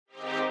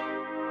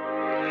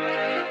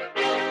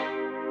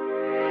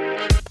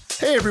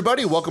Hey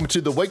everybody, welcome to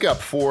the Wake Up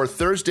for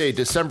Thursday,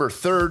 December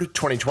 3rd,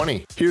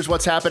 2020. Here's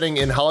what's happening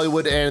in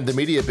Hollywood and the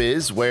media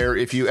biz, where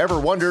if you ever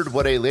wondered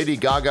what a Lady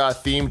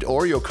Gaga-themed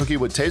Oreo cookie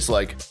would taste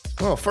like,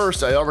 well,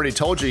 first, I already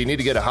told you need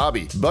to get a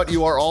hobby. But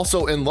you are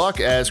also in luck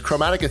as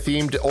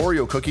Chromatica-themed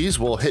Oreo cookies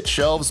will hit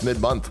shelves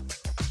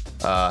mid-month.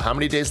 How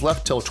many days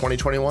left till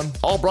 2021?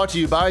 All brought to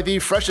you by the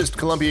freshest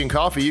Colombian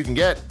coffee you can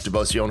get,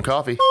 Devoción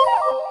Coffee.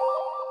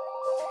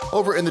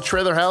 Over in the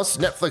trailer house,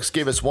 Netflix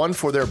gave us one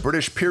for their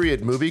British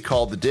period movie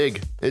called The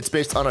Dig. It's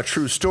based on a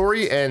true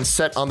story and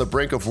set on the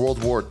brink of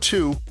World War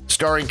II,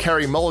 starring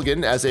Carey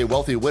Mulligan as a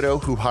wealthy widow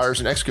who hires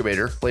an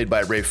excavator, played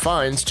by Ralph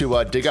Fiennes,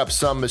 to dig up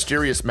some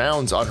mysterious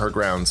mounds on her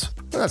grounds.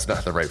 That's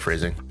not the right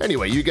phrasing.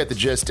 Anyway, you get the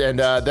gist, and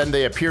then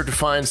they appear to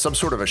find some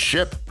sort of a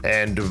ship.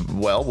 And,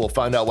 well, we'll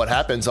find out what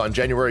happens on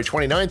January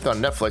 29th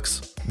on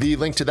Netflix. The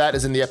link to that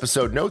is in the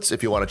episode notes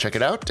if you want to check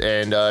it out.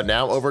 And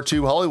now over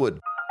to Hollywood.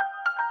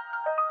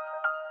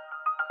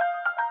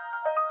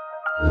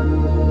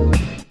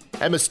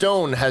 Emma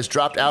Stone has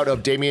dropped out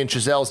of Damien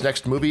Chazelle's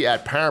next movie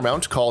at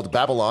Paramount called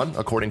Babylon,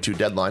 according to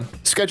Deadline.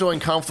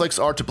 Scheduling conflicts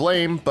are to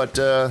blame, but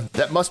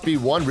that must be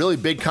one really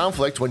big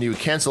conflict when you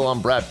cancel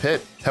on Brad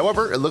Pitt.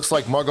 However, it looks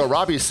like Margot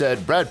Robbie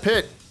said, "Brad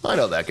Pitt, I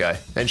know that guy,"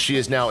 and she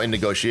is now in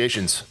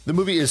negotiations. The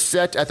movie is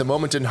set at the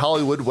moment in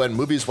Hollywood when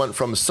movies went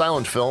from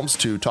silent films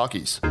to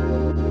talkies.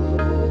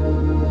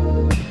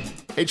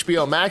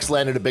 HBOMAX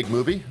landed a big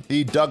movie,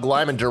 the Doug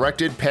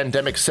Liman-directed,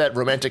 pandemic-set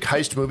romantic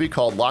heist movie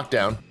called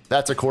Lockdown.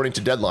 That's according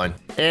to Deadline.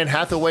 Anne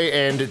Hathaway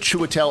and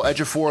Chiwetel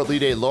Ejiofor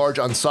lead a large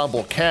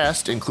ensemble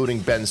cast, including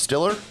Ben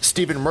Stiller,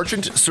 Stephen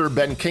Merchant, Sir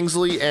Ben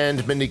Kingsley,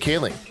 and Mindy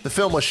Kaling. The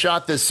film was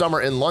shot this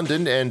summer in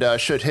London and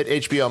should hit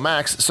HBO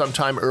Max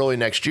sometime early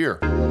next year.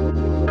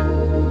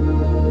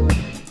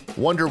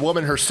 Wonder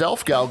Woman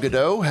herself, Gal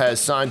Gadot, has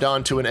signed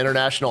on to an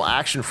international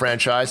action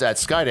franchise at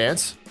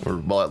Skydance, or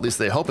well, at least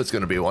they hope it's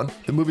going to be one.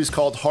 The movie's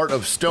called Heart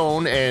of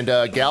Stone, and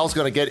Gal's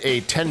going to get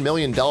a $10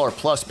 million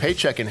plus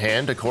paycheck in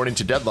hand, according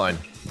to Deadline.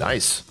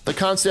 Nice. The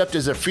concept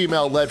is a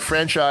female-led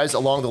franchise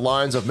along the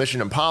lines of Mission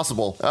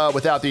Impossible,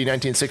 without the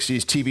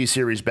 1960s TV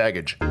series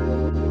baggage.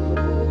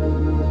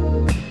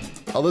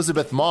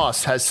 Elizabeth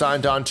Moss has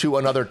signed on to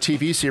another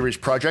TV series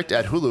project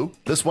at Hulu.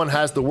 This one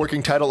has the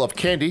working title of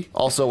Candy,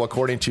 also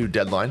according to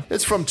Deadline.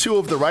 It's from two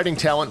of the writing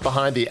talent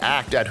behind The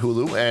Act at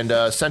Hulu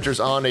and centers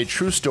on a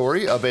true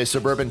story of a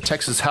suburban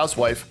Texas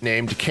housewife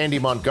named Candy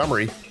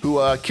Montgomery who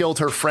killed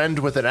her friend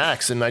with an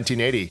axe in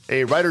 1980.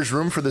 A writer's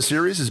room for the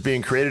series is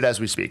being created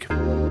as we speak.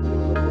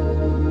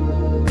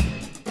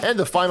 And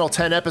the final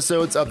 10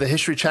 episodes of the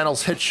History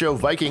Channel's hit show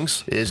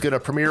Vikings is going to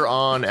premiere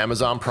on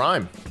Amazon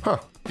Prime.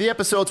 The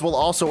episodes will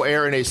also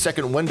air in a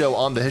second window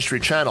on the History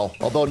Channel,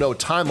 although no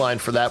timeline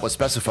for that was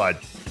specified.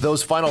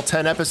 Those final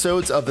 10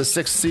 episodes of the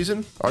 6th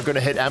season are going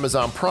to hit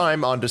Amazon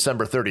Prime on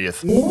December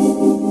 30th.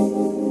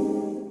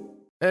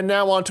 And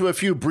now on to a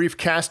few brief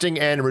casting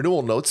and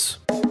renewal notes.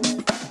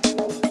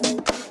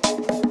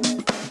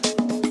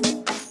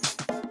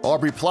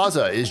 Aubrey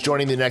Plaza is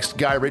joining the next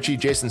Guy Ritchie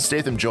Jason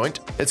Statham joint.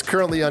 It's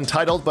currently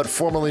untitled but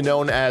formerly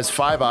known as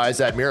Five Eyes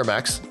at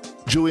Miramax.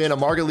 Juliana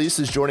Margulies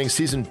is joining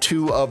Season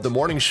 2 of The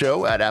Morning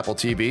Show at Apple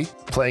TV,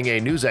 playing a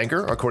news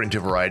anchor, according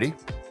to Variety.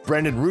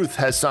 Brandon Routh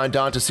has signed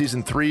on to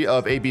Season 3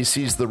 of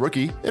ABC's The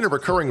Rookie, in a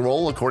recurring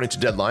role, according to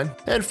Deadline.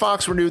 And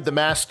Fox renewed The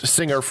Masked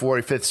Singer for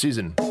a 5th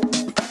season.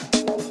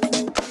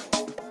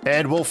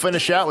 And we'll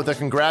finish out with a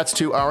congrats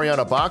to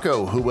Ariana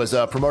Bacco, who was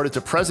promoted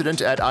to president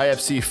at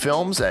IFC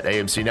Films at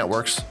AMC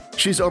Networks.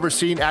 She's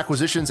overseen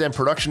acquisitions and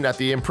production at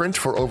the imprint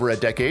for over a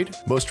decade,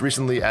 most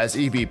recently as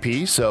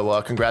EVP, so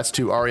congrats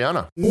to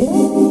Ariana.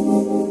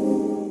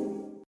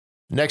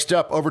 Next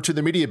up, over to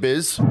the media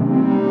biz.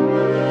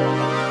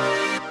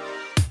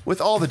 With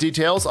all the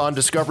details on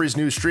Discovery's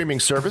new streaming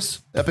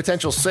service, a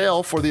potential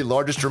sale for the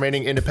largest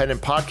remaining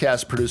independent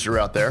podcast producer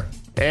out there,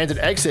 and an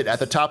exit at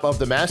the top of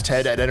the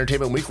masthead at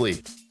Entertainment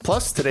Weekly.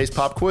 Plus, today's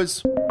pop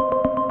quiz.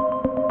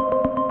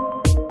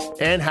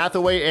 Anne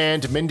Hathaway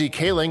and Mindy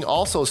Kaling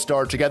also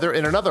starred together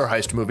in another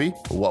heist movie.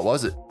 What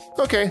was it?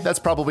 Okay, that's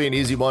probably an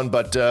easy one,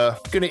 but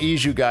gonna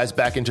ease you guys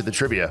back into the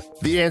trivia.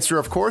 The answer,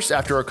 of course,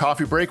 after a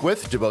coffee break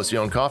with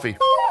Devoción Coffee.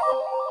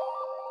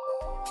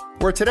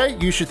 Where today,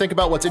 you should think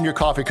about what's in your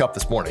coffee cup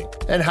this morning,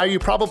 and how you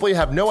probably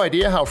have no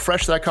idea how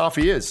fresh that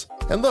coffee is.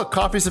 And look,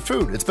 coffee's a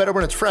food. It's better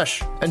when it's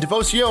fresh. And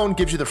Devoción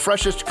gives you the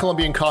freshest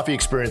Colombian coffee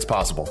experience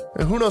possible.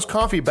 And who knows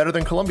coffee better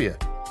than Colombia?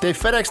 They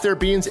FedEx their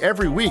beans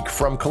every week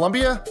from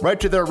Colombia right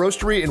to their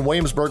roastery in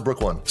Williamsburg,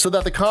 Brooklyn, so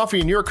that the coffee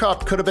in your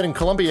cup could have been in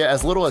Colombia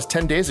as little as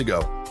 10 days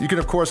ago. You can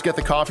of course get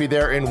the coffee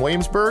there in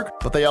Williamsburg,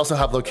 but they also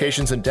have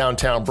locations in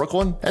downtown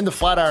Brooklyn and the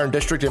Flatiron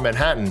District in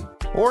Manhattan.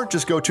 Or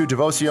just go to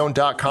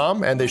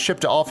Devoción.com and they ship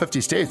to all 50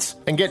 states.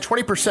 And get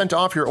 20%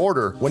 off your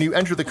order when you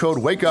enter the code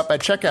WAKEUP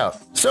at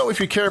checkout. So if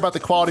you care about the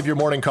quality of your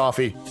morning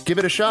coffee, give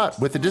it a shot.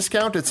 With the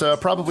discount, it's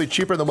probably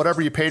cheaper than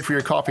whatever you paid for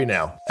your coffee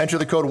now. Enter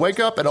the code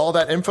WAKEUP and all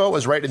that info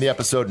is right in the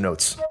episode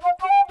notes.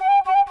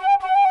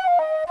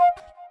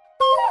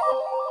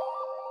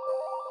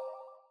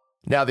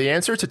 Now the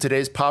answer to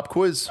today's pop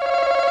quiz.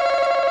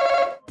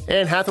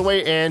 And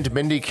Hathaway and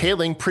Mindy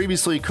Kaling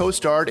previously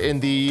co-starred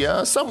in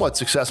the somewhat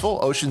successful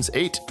Ocean's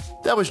 8.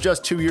 That was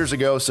just 2 years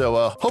ago,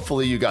 so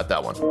hopefully you got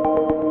that one.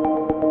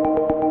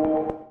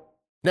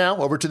 Now,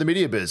 over to the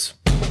media biz.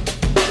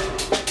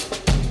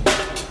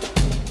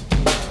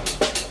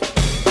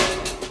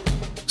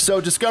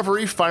 So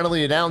Discovery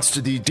finally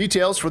announced the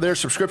details for their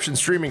subscription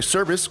streaming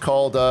service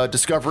called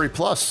Discovery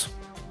Plus.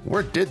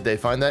 Where did they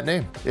find that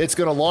name? It's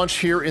going to launch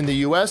here in the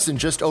US in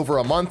just over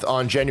a month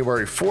on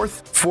January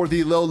 4th for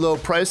the low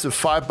price of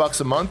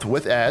 $5 a month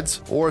with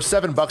ads or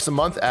 $7 a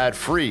month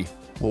ad-free.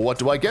 Well, what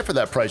do I get for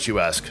that price, you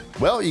ask?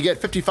 Well, you get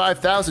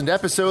 55,000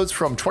 episodes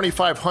from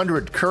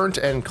 2,500 current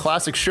and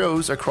classic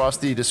shows across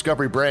the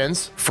Discovery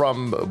brands,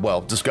 from,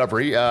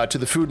 Discovery, to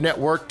the Food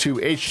Network, to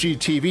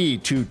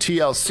HGTV, to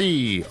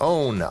TLC,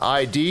 OWN,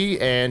 ID,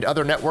 and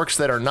other networks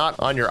that are not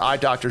on your eye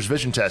doctor's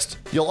vision test.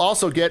 You'll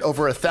also get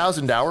over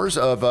 1,000 hours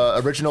of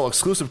original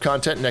exclusive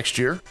content next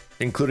year,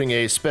 including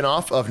a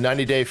spin-off of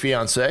 90 Day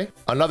Fiancé,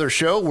 another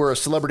show where a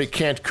celebrity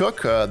can't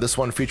cook, this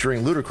one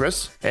featuring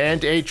Ludacris,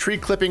 and a tree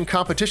clipping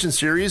competition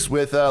series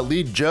with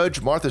lead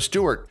judge Martha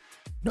Stewart.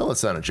 No,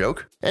 that's not a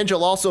joke. And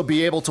you'll also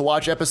be able to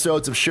watch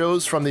episodes of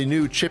shows from the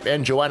new Chip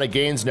and Joanna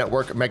Gaines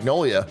network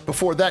Magnolia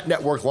before that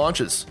network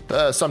launches,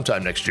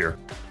 sometime next year.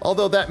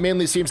 Although that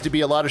mainly seems to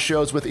be a lot of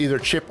shows with either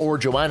Chip or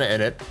Joanna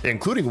in it,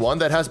 including one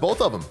that has both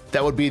of them.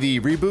 That would be the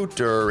reboot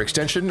or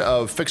extension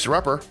of Fixer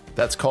Upper.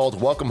 That's called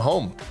Welcome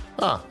Home.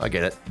 I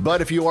get it.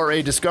 But if you are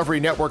a Discovery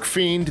Network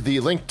fiend, the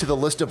link to the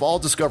list of all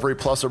Discovery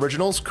Plus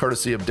originals,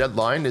 courtesy of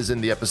Deadline, is in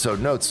the episode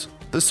notes.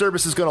 The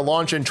service is going to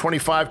launch in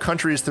 25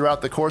 countries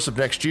throughout the course of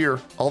next year,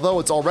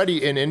 although it's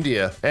already in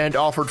India and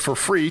offered for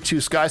free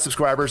to Sky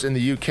subscribers in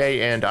the UK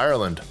and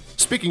Ireland.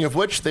 Speaking of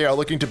which, they are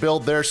looking to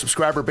build their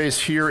subscriber base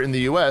here in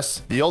the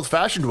US the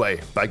old-fashioned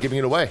way, by giving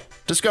it away.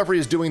 Discovery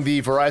is doing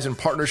the Verizon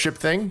partnership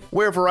thing,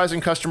 where Verizon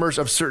customers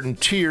of certain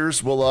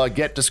tiers will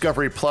get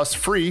Discovery Plus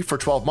free for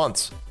 12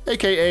 months,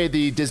 aka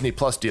the Disney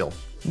Plus deal.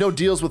 No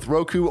deals with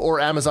Roku or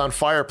Amazon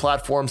Fire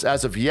platforms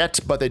as of yet,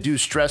 but they do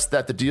stress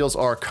that the deals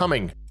are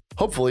coming,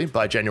 hopefully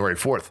by January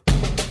 4th.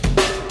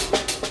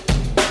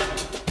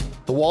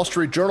 The Wall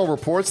Street Journal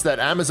reports that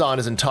Amazon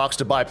is in talks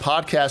to buy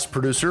podcast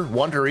producer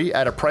WONDERY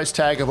at a price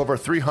tag of over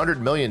 $300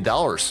 million.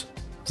 Is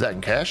that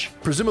in cash?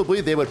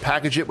 Presumably, they would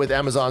package it with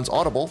Amazon's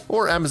Audible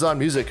or Amazon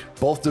Music.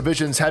 Both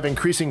divisions have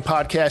increasing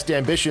podcast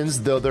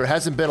ambitions, though there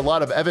hasn't been a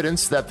lot of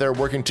evidence that they're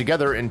working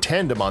together in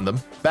tandem on them.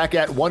 Back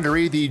at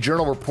WONDERY, the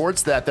Journal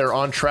reports that they're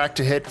on track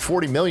to hit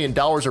 $40 million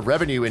of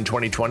revenue in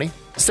 2020.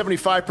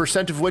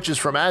 75% of which is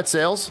from ad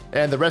sales,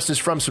 and the rest is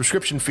from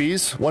subscription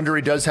fees.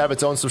 WONDERY does have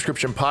its own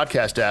subscription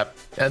podcast app,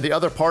 and the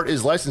other part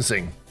is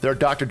licensing. Their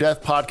Dr.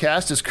 Death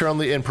podcast is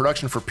currently in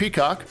production for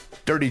Peacock.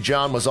 Dirty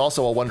John was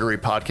also a WONDERY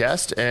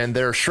podcast, and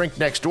their Shrink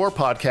Next Door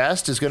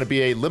podcast is going to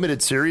be a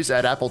limited series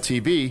at Apple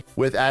TV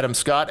with Adam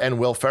Scott and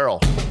Will Ferrell.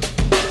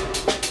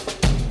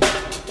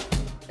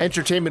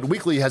 Entertainment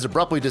Weekly has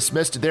abruptly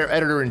dismissed their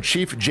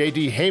editor-in-chief,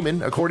 J.D.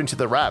 Heyman, according to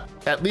The Wrap.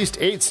 At least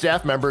 8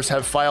 staff members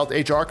have filed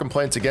HR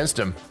complaints against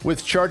him,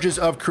 with charges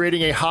of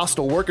creating a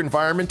hostile work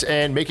environment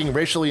and making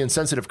racially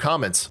insensitive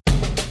comments.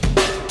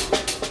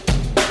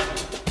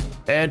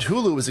 And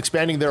Hulu is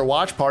expanding their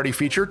Watch Party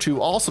feature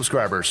to all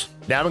subscribers,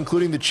 now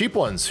including the cheap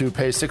ones who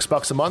pay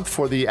 $6 a month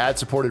for the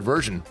ad-supported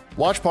version.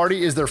 Watch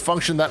Party is their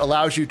function that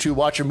allows you to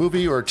watch a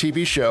movie or a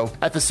TV show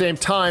at the same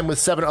time with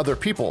 7 other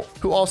people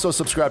who also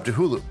subscribe to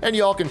Hulu. And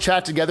you all can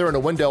chat together in a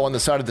window on the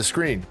side of the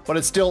screen, but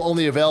it's still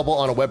only available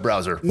on a web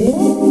browser.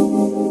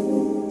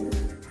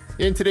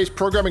 In today's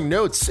programming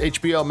notes,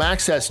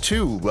 HBOMAX has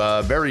 2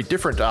 very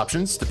different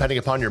options depending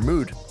upon your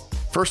mood.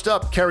 First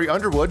up, Carrie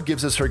Underwood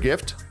gives us her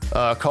gift,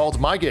 called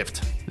My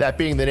Gift, that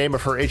being the name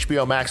of her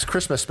HBO Max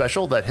Christmas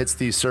special that hits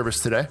the service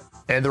today.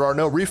 And there are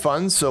no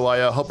refunds, so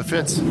I hope it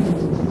fits.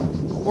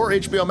 Or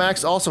HBO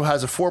Max also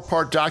has a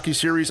 4-part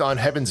docuseries on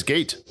Heaven's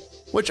Gate,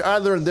 which I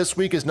learned this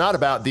week is not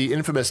about the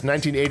infamous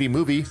 1980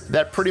 movie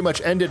that pretty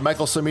much ended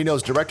Michael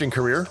Cimino's directing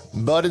career,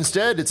 but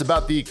instead it's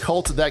about the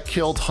cult that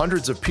killed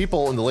hundreds of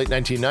people in the late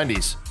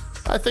 1990s.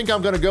 I think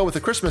I'm going to go with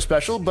a Christmas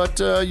special, but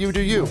you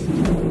do you.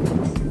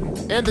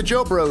 And the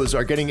Joe Bros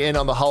are getting in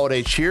on the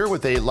holiday cheer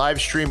with a live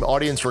stream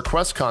audience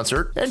request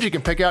concert, and you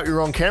can pick out your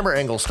own camera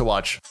angles to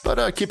watch.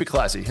 But keep it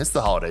classy, it's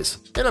the holidays.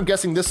 And I'm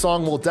guessing this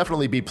song will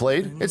definitely be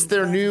played. It's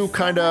their new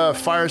kinda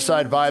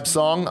fireside vibe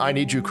song, I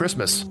Need You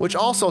Christmas, which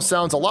also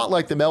sounds a lot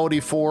like the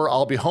melody for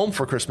I'll Be Home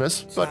for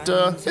Christmas, but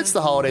it's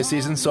the holiday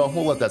season, so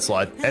we'll let that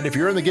slide. And if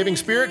you're in the giving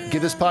spirit,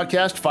 give this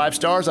podcast 5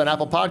 stars on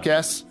Apple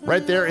Podcasts,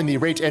 right there in the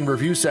rate and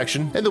review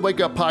section, and the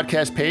Wake Up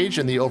Podcast page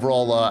and the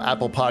overall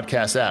Apple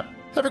Podcasts app.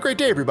 Have a great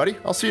day, everybody.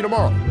 I'll see you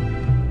tomorrow.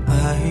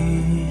 I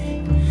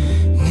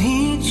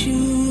need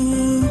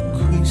you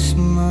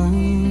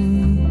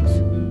Christmas.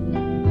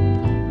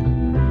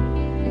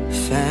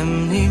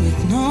 Family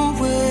with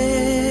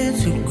nowhere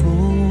to go.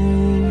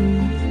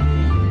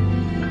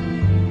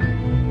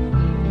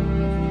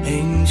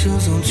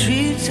 Angels on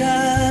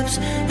treetops